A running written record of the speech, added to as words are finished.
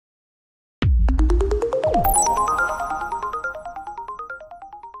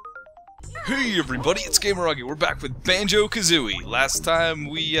Hey everybody, it's Gameragi. We're back with Banjo-Kazooie. Last time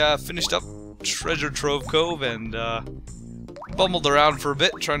we finished up Treasure Trove Cove and bumbled around for a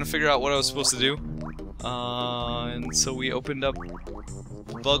bit trying to figure out what I was supposed to do. And so we opened up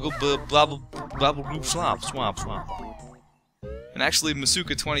Swamp. And actually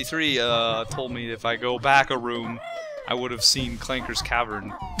Masuka23 told me if I go back a room I would have seen Clanker's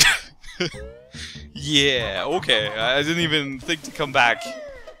cavern. Yeah, okay. I didn't even think to come back.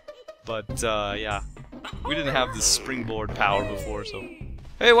 But, yeah. We didn't have this springboard power before, so...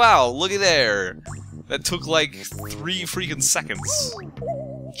 Hey, wow! Looky there! That took like 3 freaking seconds.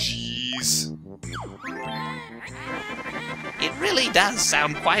 Jeez. It really does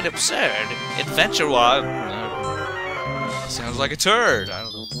sound quite absurd. Adventure one. Sounds like a turd. I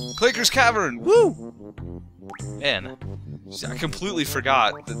don't know. Clanker's Cavern! Woo! Man, I completely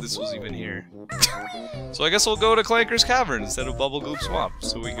forgot that this was even here. So I guess we'll go to Clanker's Cavern instead of Bubble Goop Swamp.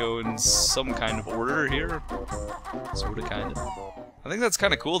 So we go in some kind of order here. Sorta, kinda. I think that's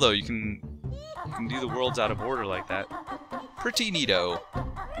kinda cool though, you can do the worlds out of order like that. Pretty neato.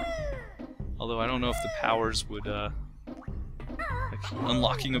 Although I don't know if the powers would, like,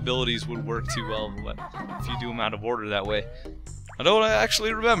 unlocking abilities would work too well if you do them out of order that way. I don't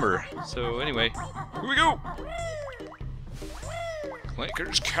actually remember. So anyway, here we go!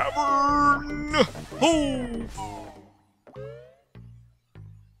 Clanker's Cavern! Ho!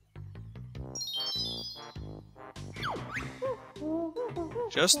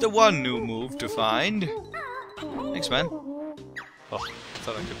 Just the one new move to find. Thanks, man. Oh, I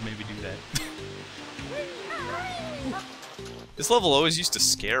thought I could maybe do that. This level always used to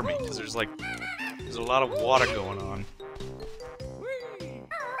scare me, because there's a lot of water going on.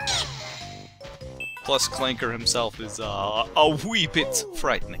 Plus, Clanker himself is a wee bit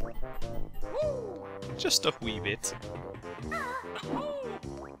frightening. Just a wee bit.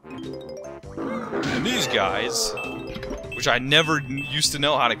 And these guys, which I never used to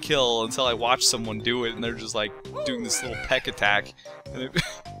know how to kill until I watched someone do it, and they're just like doing this little peck attack, and you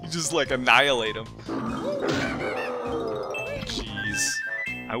just like annihilate them. Jeez.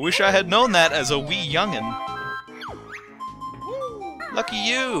 I wish I had known that as a wee youngin'. Lucky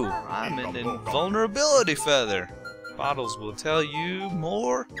you! I'm an invulnerability feather. Bottles will tell you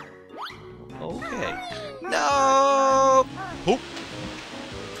more. Okay. No! Oh.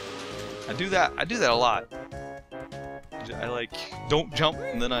 I do that a lot. I like don't jump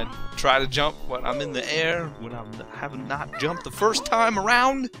and then I try to jump when I'm in the air when I haven't not jumped the first time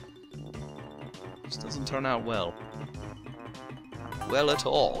around. This doesn't turn out well. Well at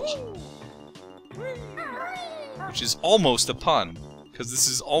all. Which is almost a pun. Because this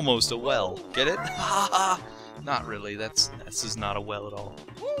is almost a well. Get it? Not really. This is not a well at all.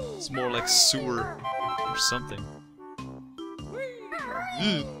 It's more like sewer or something.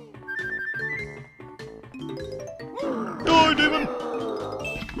 Die, demon!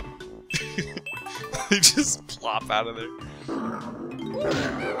 They just plop out of there.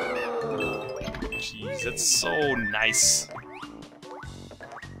 Jeez, that's so nice.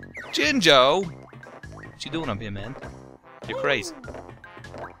 Jinjo! What you doing up here, man? You're crazy.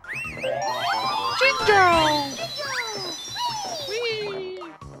 Jinjo! Whee!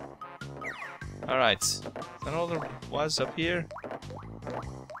 Alright. Is that all there was up here?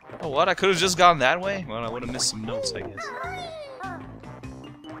 Oh, what? I could have just gone that way? Well, I would have missed some notes, I guess.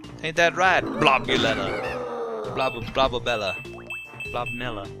 Ain't that right? Blobulella. Blobabella.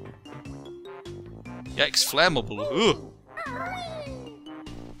 Blobnella. Yikes, flammable. Ugh.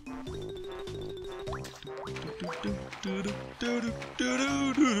 Oh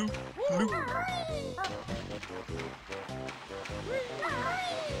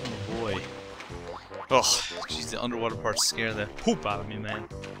boy. Oh, jeez, the underwater parts scare the poop out of me, man.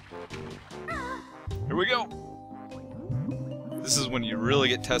 Here we go! This is when you really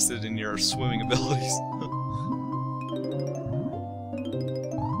get tested in your swimming abilities.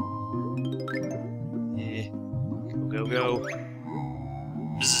 Yeah. Go.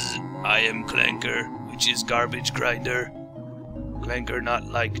 Bzz, I am Clanker, which is garbage grinder. Clanker not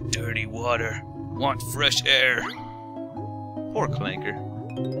like dirty water. Want fresh air. Poor Clanker.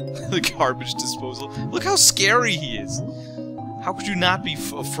 The garbage disposal. Look how scary he is. How could you not be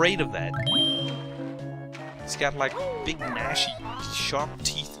afraid of that? He's got like big, gnashy, sharp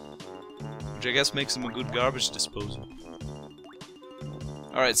teeth. Which I guess makes him a good garbage disposal.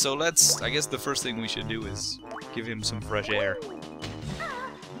 Alright, so I guess the first thing we should do is give him some fresh air.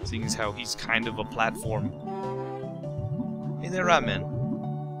 Seeing as how he's kind of a platform. Hey there, Ratman.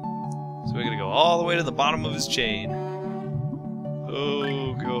 So we're gonna go all the way to the bottom of his chain.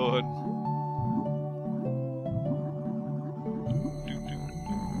 Oh, God.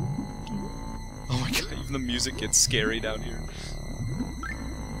 the music gets scary down here.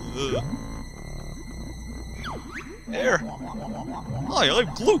 Ugh. Air. Hi, I'm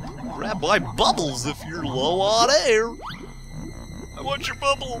Gloop. Grab my bubbles if you're low on air. I want your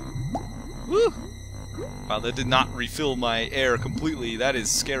bubble. Woo. Wow, that did not refill my air completely. That is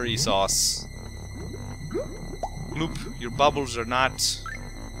scary sauce. Gloop, your bubbles are not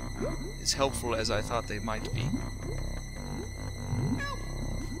as helpful as I thought they might be.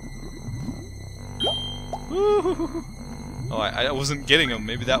 Woo. Oh, I wasn't getting them.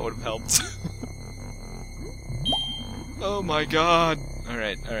 Maybe that would have helped. Oh my god! All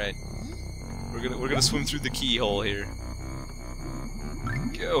right. We're gonna swim through the keyhole here.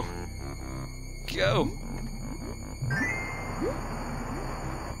 Go.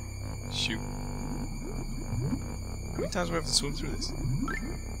 Shoot. How many times do we have to swim through this?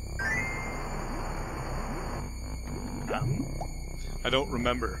 I don't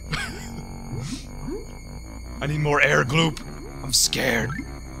remember. I need more air, Gloop. I'm scared.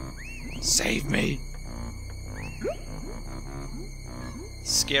 Save me.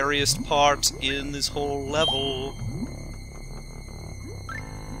 Scariest part in this whole level.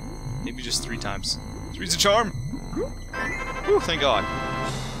 Maybe just 3 times. 3's a charm. Whew, thank God.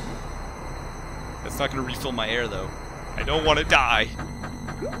 That's not gonna refill my air though. I don't want to die.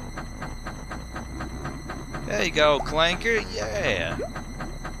 There you go, Clanker. Yeah.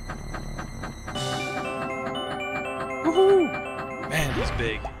 Woohoo! Man, he's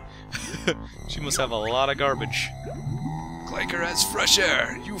big. She must have a lot of garbage. Clanker has fresh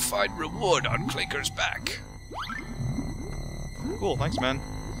air. You find reward on Clanker's back. Cool, thanks, man.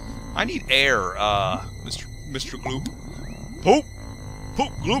 I need air, Mr. Gloop. Poop!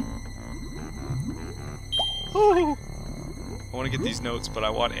 Poop, Gloop! Ooh. I want to get these notes, but I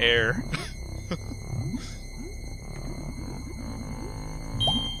want air.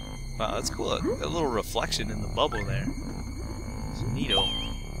 Wow, that's cool. A little reflection in the bubble there. It's neato.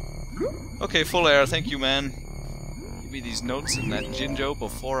 Okay, full air. Thank you, man. Give me these notes and that Jinjo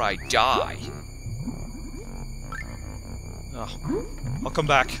before I die. Oh, I'll come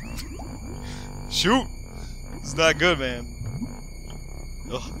back. Shoot! It's not good, man.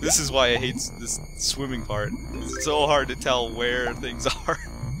 Oh, this is why I hate this swimming part. It's so hard to tell where things are.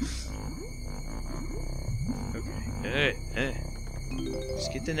 Okay. Hey.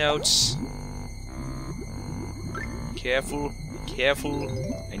 Just get the notes. Careful.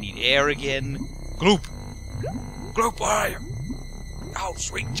 I need air again. Gloop! Gloop, where are you? Oh,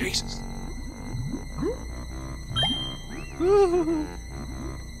 sweet Jesus.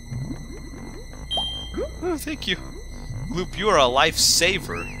 Oh, thank you. Gloop, you are a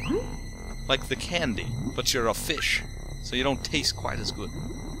lifesaver. Like the candy, but you're a fish. So you don't taste quite as good.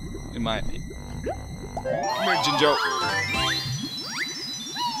 In my opinion. Come here, Jinjo.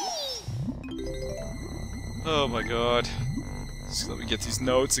 Oh my god. Just let me get these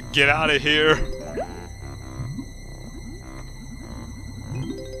notes and get out of here.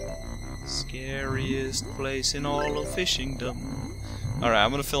 Scariest place in all of Fishingdom. Alright,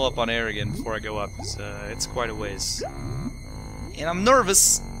 I'm gonna fill up on air again before I go up. It's quite a ways. And I'm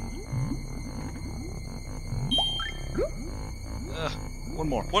nervous! One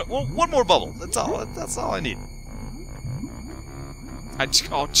more. One more bubble. That's all I need.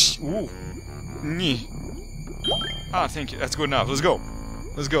 Ooh. Ah, thank you. That's good enough. Let's go.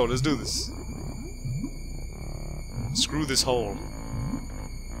 Let's do this. Screw this hole.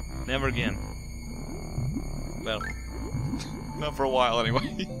 Never again. Well, not for a while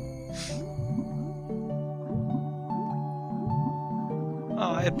anyway.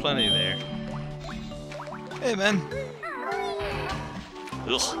 Oh, I had plenty there. Hey, man.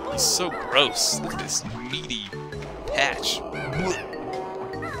 Ugh, he's so gross. Look at this meaty patch.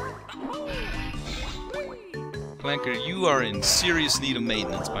 Clanker, you are in serious need of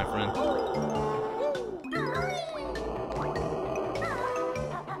maintenance, my friend.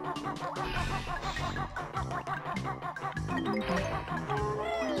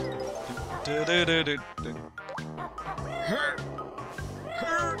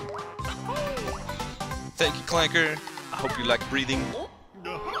 Thank you, Clanker. I hope you like breathing.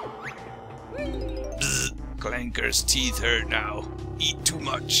 Bzz, Clanker's teeth hurt now. Eat too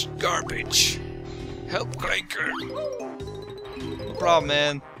much garbage. Help Clanker. No problem,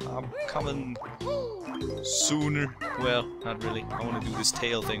 man. I'm coming sooner. Well, not really. I want to do this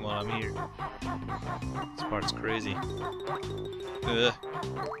tail thing while I'm here. This part's crazy.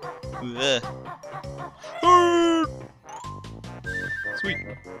 Sweet.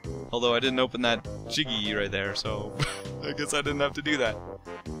 Although I didn't open that jiggy right there, so I guess I didn't have to do that.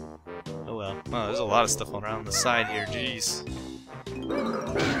 Oh well. Wow, there's a lot of stuff around the side here. Jeez.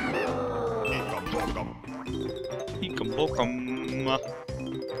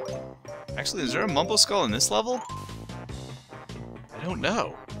 Actually, is there a Mumbo Skull in this level? I don't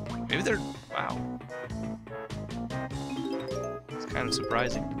know. Maybe they're... Wow. It's kind of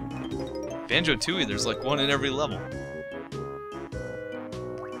surprising. Banjo-Tooie, there's like one in every level.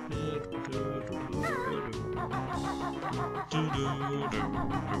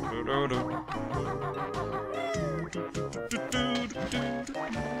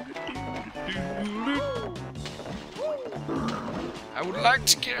 I would like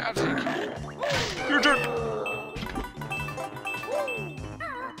to get out of here. Your turn.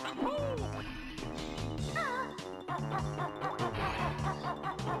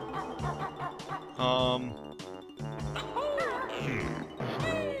 Oh,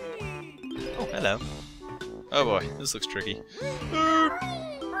 hello. Oh boy, this looks tricky.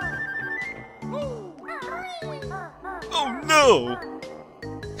 Oh no!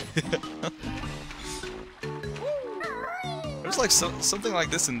 There's like something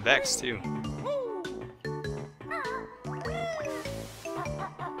like this in Vex too.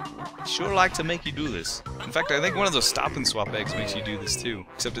 Sure like to make you do this. In fact, I think one of those stop and swap eggs makes you do this too,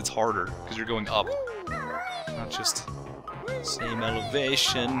 except it's harder because you're going up, not just same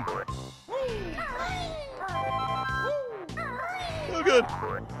elevation. Oh good.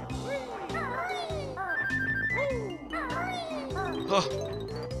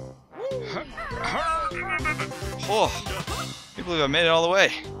 Oh, can't believe I made it all the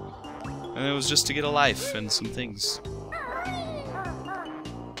way. And it was just to get a life and some things.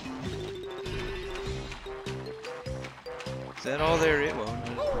 Is that all there is?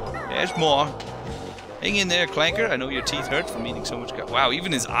 Well, there's more. Hang in there, Clanker. I know your teeth hurt from eating so much. Wow,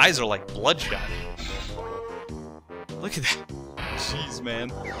 even his eyes are like bloodshot. Look at that. Jeez,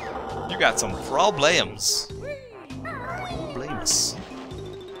 man. You got some problems. Problems.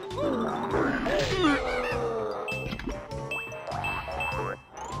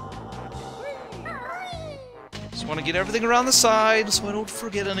 Just want to get everything around the side so I don't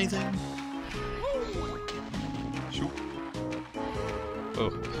forget anything. Shoot.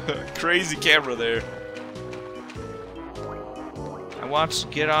 Oh, crazy camera there. I want to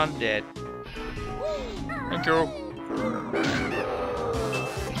get on that. Thank you.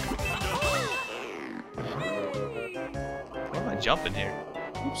 Why am I jumping here?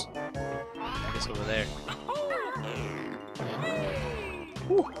 Oops. I guess over there.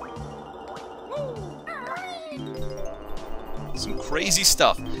 Whew. Some crazy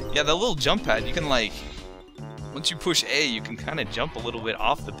stuff. Yeah, that little jump pad, you can like... Once you push A, you can kind of jump a little bit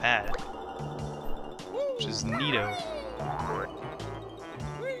off the pad. Which is neato.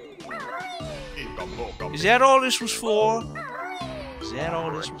 Is that all this was for? Is that all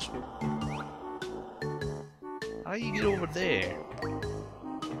this was for? How do you get over there?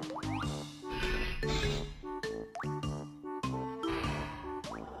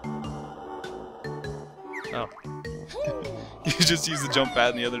 Oh. You just use the jump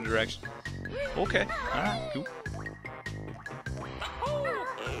pad in the other direction. Okay, alright, cool.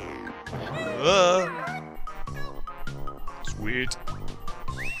 Sweet.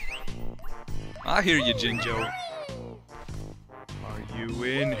 I hear you, Jinjo. Are you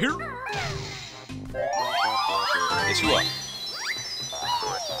in here? Yes, you are.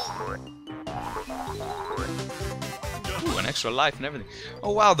 Ooh, an extra life and everything.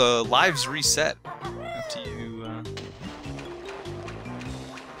 Oh wow, the lives reset after you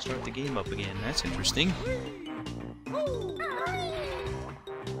start the game up again. That's interesting.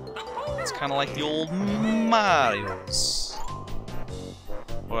 It's kind of like the old Marios.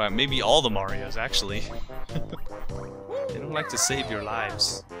 Or maybe all the Marios, actually. They don't like to save your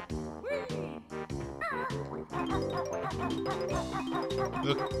lives.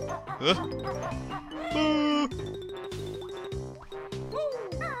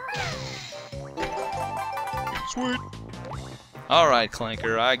 Sweet. Alright,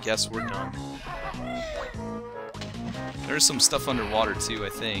 Clanker, I guess we're done. There's some stuff underwater too, I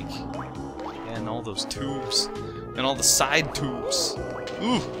think. And all those tubes. And all the side tubes.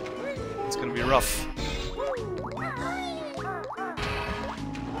 Ooh! It's gonna be rough.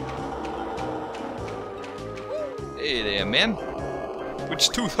 Hey there, man. Which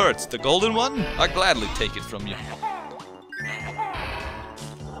tooth hurts? The golden one? I'll gladly take it from you.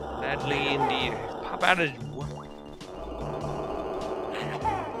 Gladly indeed. Pop out of...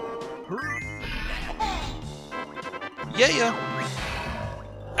 Yeah.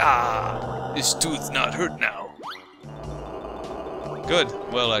 Ah, this tooth's not hurt now. Good.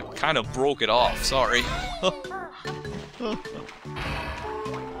 Well, I kind of broke it off. Sorry. Don't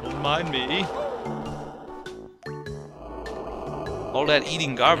mind me. All that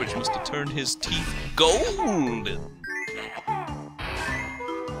eating garbage must have turned his teeth golden.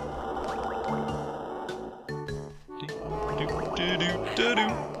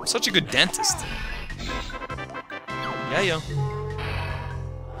 I'm such a good dentist. Yeah.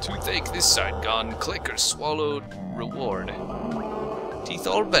 Toothache this side gone, Clanker swallowed reward. Teeth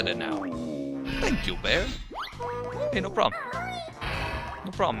all better now. Thank you, Bear. Hey, no problem.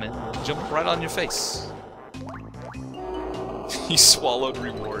 No problem, man. Jump right on your face. He swallowed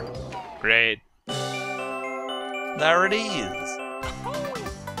reward. Great. There it is.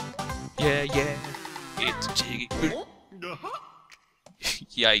 Yeah. It's a jiggy.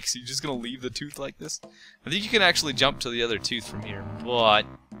 Yikes, you're just gonna leave the tooth like this? I think you can actually jump to the other tooth from here, but...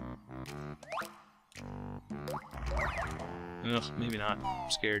 Ugh, maybe not.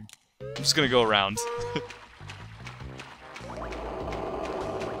 I'm scared. I'm just gonna go around.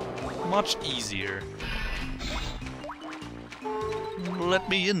 Much easier. Let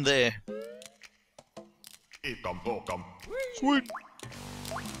me in there. Sweet!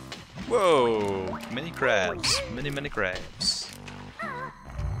 Whoa! Many crabs. Many crabs.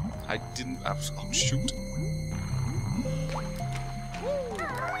 I didn't... Oh, shoot.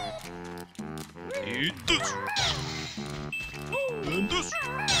 Eat this! And this!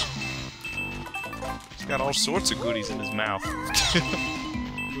 He's got all sorts of goodies in his mouth.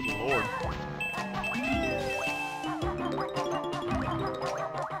 Good lord.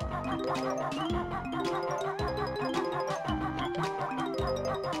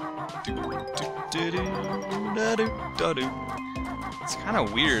 It's kind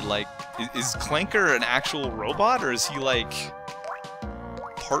of weird, like, is Clanker an actual robot, or is he, like,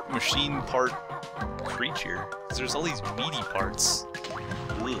 part machine, part creature? Because there's all these meaty parts.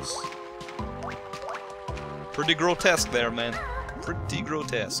 Ugh. Pretty grotesque there, man. Pretty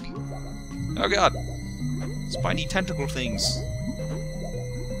grotesque. Oh god! Spiny tentacle things.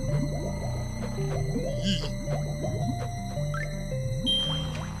 Yee.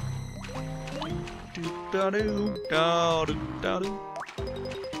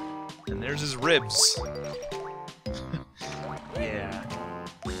 And there's his ribs. Yeah.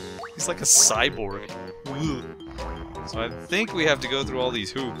 He's like a cyborg. Ugh. So I think we have to go through all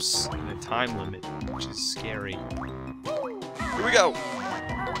these hoops in a time limit, which is scary. Here we go!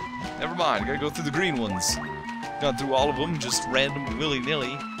 Never mind, gotta go through the green ones. Gone through all of them, just random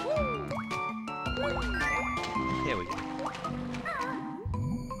willy-nilly. There we go.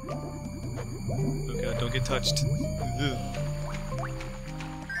 Oh god, don't get touched. Ugh.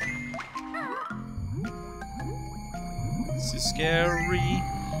 This is scary.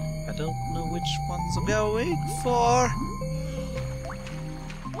 I don't know which ones I'm going for.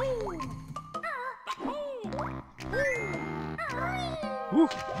 Whew.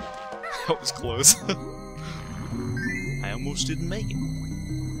 That was close. I almost didn't make it.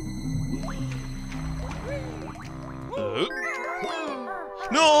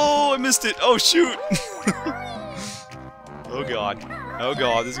 No, I missed it. Oh shoot. Oh god. Oh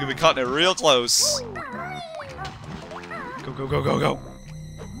god, this is gonna be cutting it real close. Go, go, go, go, go.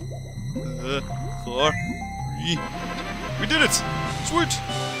 4, 3. We did it! Sweet!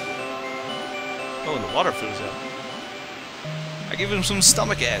 Oh, and the water fills up. I gave him some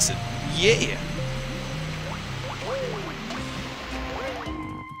stomach acid. Yeah!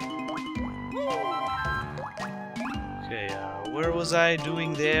 Okay, where was I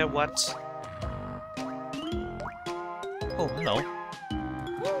doing there? What? Oh, hello.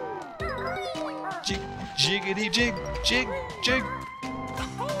 Jig, jiggity jig, jig, jig.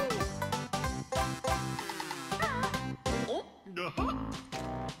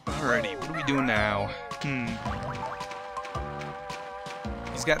 Alrighty, what are we doing now?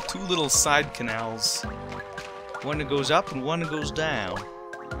 He's got two little side canals. One that goes up and one that goes down.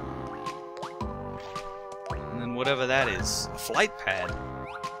 And then whatever that is. A flight pad.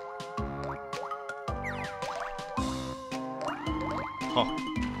 Huh.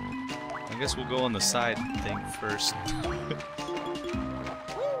 I guess we'll go on the side thing first.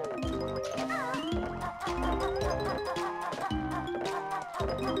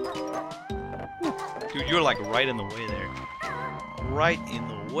 Dude, you're like right in the way there. Right in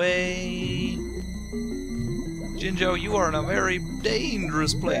the way. Jinjo, you are in a very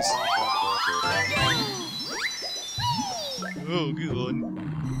dangerous place. Oh, good.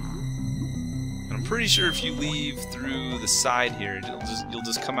 And I'm pretty sure if you leave through the side here, you'll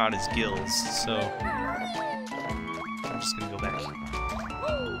just come out as gills. So I'm just gonna go back.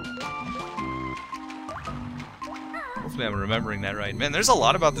 Hopefully I'm remembering that right. Man, there's a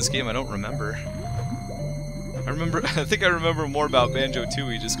lot about this game I don't remember. I think I remember more about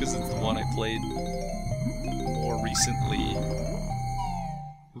Banjo-Kazooie just because it's the one I played more recently.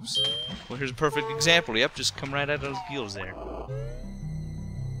 Oops. Well, here's a perfect example. Yep, just come right out of those gills there.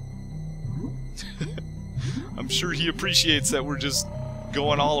 I'm sure he appreciates that we're just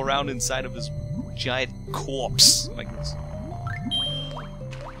going all around inside of his giant corpse like this.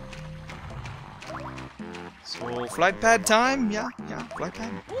 So, flight pad time? Yeah, flight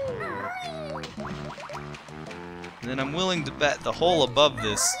pad. And then I'm willing to bet the hole above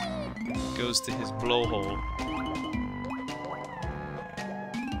this goes to his blowhole.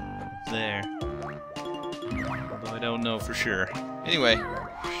 There. Although I don't know for sure. Anyway,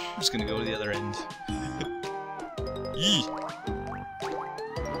 I'm just gonna go to the other end. Yee!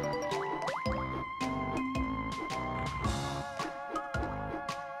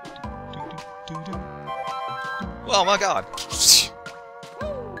 Oh my god!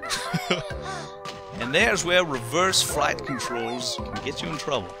 And there's where reverse flight controls can get you in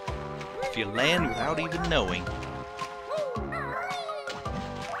trouble. If you land without even knowing.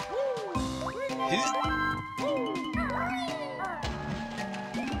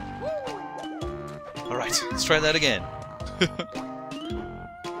 Alright, let's try that again.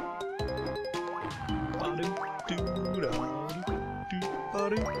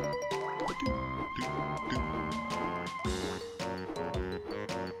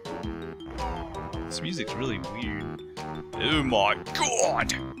 This music's really weird. Oh my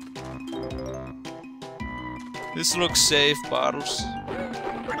god! This looks safe, Bottles.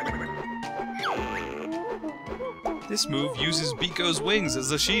 This move uses Biko's wings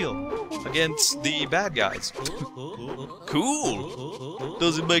as a shield against the bad guys. Cool!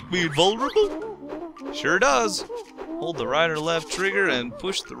 Does it make me invulnerable? Sure does. Hold the right or left trigger and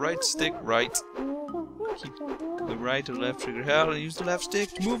push the right stick right. Keep the right or left trigger held and use the left stick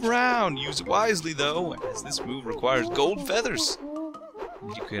to move around. Use it wisely though, as this move requires gold feathers.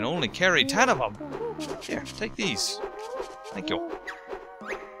 And you can only carry 10 of them. Here, take these. Thank you.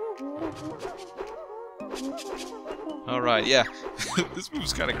 Alright, yeah. This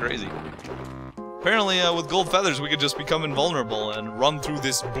move's kind of crazy. Apparently, with gold feathers, we could just become invulnerable and run through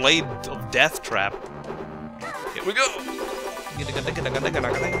this blade of death trap. Here we go!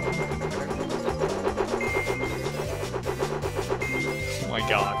 Oh my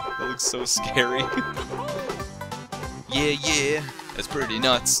god, that looks so scary. Yeah, that's pretty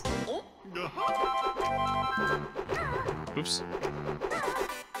nuts. Oops.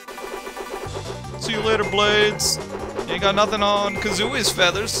 See you later, Blades. You ain't got nothing on Kazooie's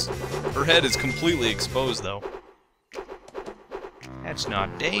feathers. Her head is completely exposed, though. That's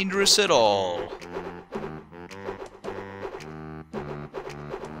not dangerous at all.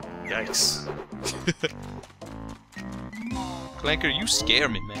 Yikes. Clanker, you scare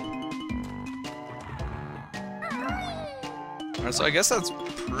me, man. Alright, so I guess that's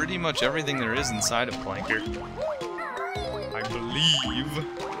pretty much everything there is inside of Clanker. I believe.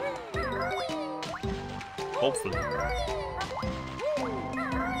 Hopefully.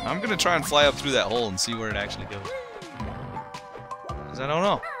 I'm gonna try and fly up through that hole and see where it actually goes. Because I don't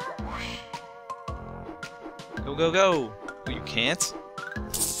know. Go, go, go! Oh, you can't?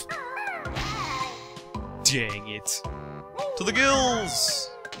 Dang it. To the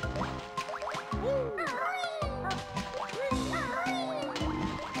gills!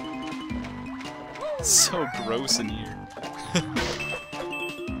 It's so gross in here.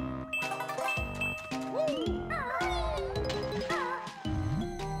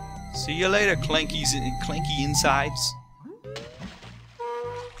 See you later, clanky insides.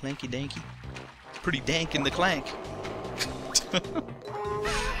 Clanky danky. It's pretty dank in the clank.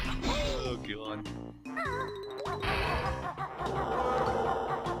 Oh god.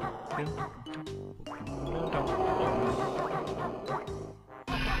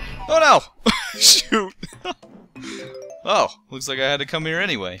 Oh no! Shoot! Oh, looks like I had to come here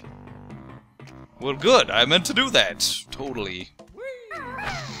anyway. Well, good. I meant to do that. Totally.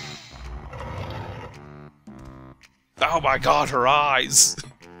 Oh my god, her eyes!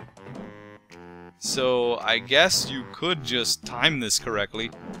 So, I guess you could just time this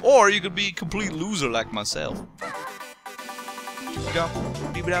correctly. Or you could be a complete loser like myself. I'm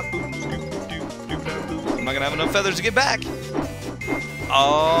not gonna have enough feathers to get back!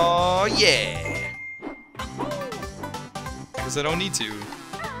 Oh yeah! Because I don't need to.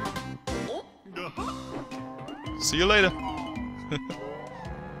 See you later.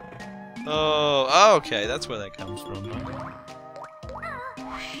 Oh, okay, that's where that comes from.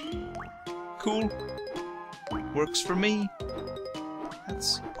 Cool. Works for me.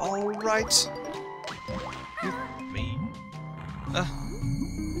 That's alright with me. I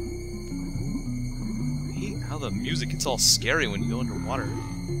hate how the music gets all scary when you go underwater.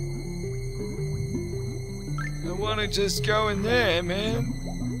 I wanna just go in there, man.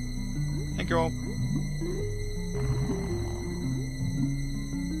 Thank you all.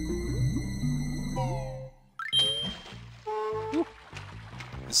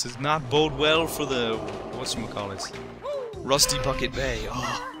 This does not bode well for the whatchamacallit, Rusty Bucket Bay.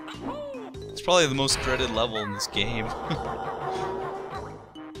 Oh, it's probably the most dreaded level in this game.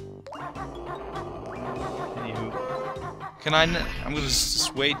 Anywho, can I? I'm gonna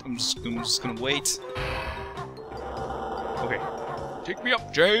just wait. I'm just gonna wait. Okay, take me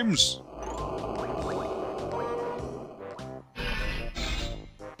up, James.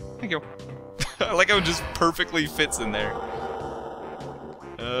 Thank you. I like how it just perfectly fits in there.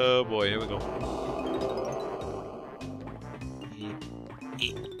 Oh boy, here we go.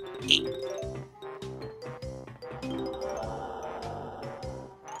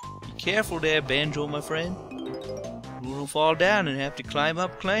 Be careful there, Banjo, my friend. You will fall down and have to climb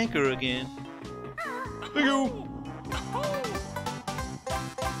up Clanker again. Thank you.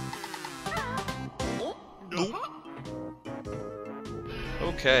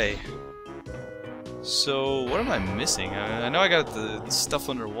 Okay. So, what am I missing? I know I got the stuff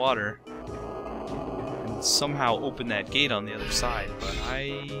underwater. And somehow opened that gate on the other side, but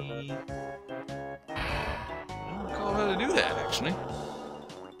I don't recall how to do that, actually.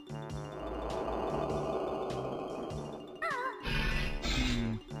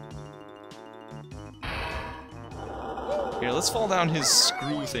 Here, let's fall down his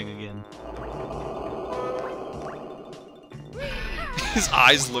screw thing again. His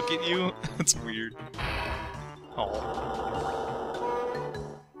eyes look at you? That's weird. Oh.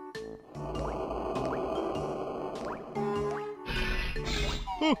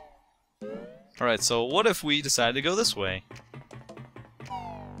 Alright, so what if we decide to go this way?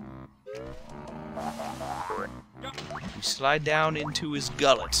 We slide down into his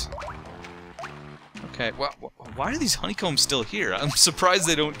gullet. Okay, well, why are these honeycombs still here? I'm surprised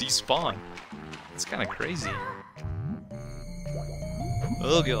they don't despawn. It's kind of crazy.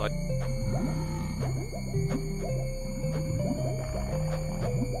 Oh god.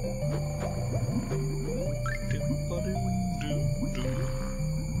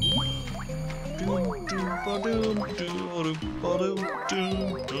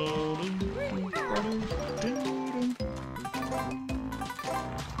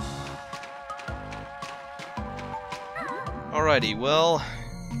 Alrighty, well,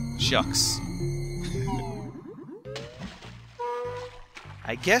 shucks.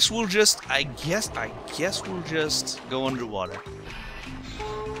 I guess we'll just go underwater.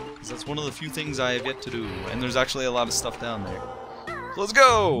 Because that's one of the few things I have yet to do, and there's actually a lot of stuff down there. So let's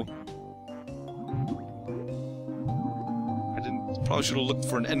go! Probably should have looked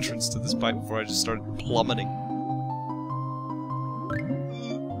for an entrance to this pipe before I just started plummeting.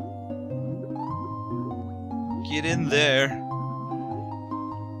 Get in there.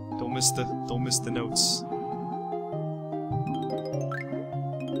 Don't miss the notes.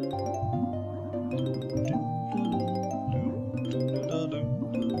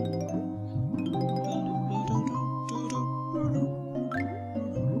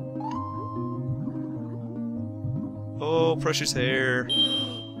 Oh, precious hair.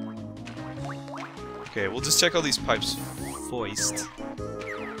 Okay, we'll just check all these pipes first.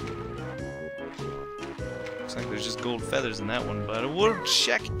 Looks like there's just gold feathers in that one, but we'll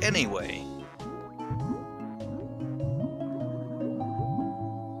check anyway.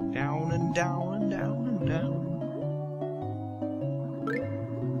 Down and down and down and down.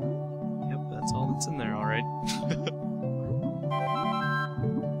 Yep, that's all that's in there, alright.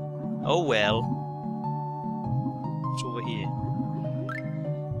 Oh well. What's over here?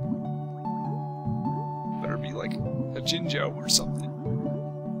 Better be like a ginger or something.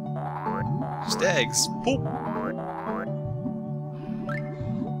 Just eggs. Poop.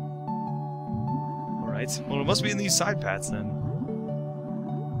 Alright, well it must be in these side paths then.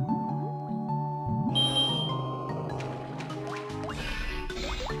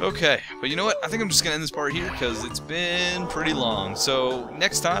 Okay, but you know what? I think I'm just gonna end this part here because it's been pretty long. So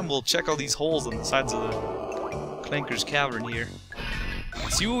next time we'll check all these holes on the sides of the Clanker's cavern here.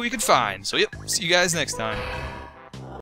 See what we can find. So yep, see you guys next time.